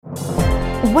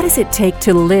What does it take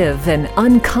to live an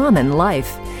uncommon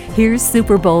life? Here's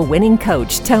Super Bowl winning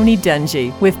coach Tony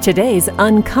Dungy with today's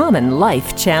Uncommon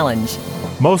Life Challenge.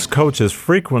 Most coaches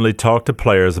frequently talk to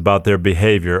players about their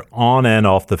behavior on and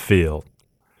off the field.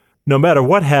 No matter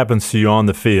what happens to you on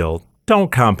the field,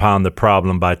 don't compound the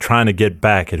problem by trying to get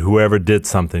back at whoever did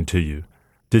something to you.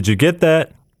 Did you get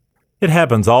that? It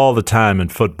happens all the time in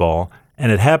football,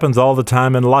 and it happens all the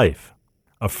time in life.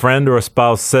 A friend or a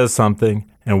spouse says something,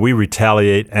 and we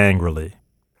retaliate angrily.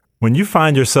 When you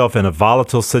find yourself in a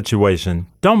volatile situation,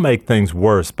 don't make things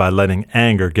worse by letting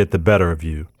anger get the better of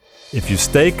you. If you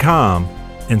stay calm,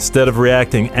 instead of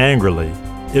reacting angrily,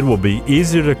 it will be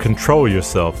easier to control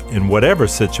yourself in whatever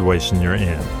situation you're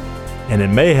in, and it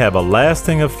may have a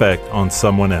lasting effect on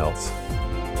someone else.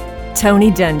 Tony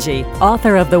Dungy,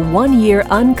 author of the 1-Year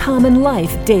Uncommon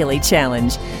Life Daily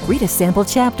Challenge. Read a sample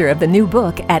chapter of the new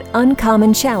book at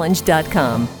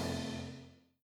uncommonchallenge.com.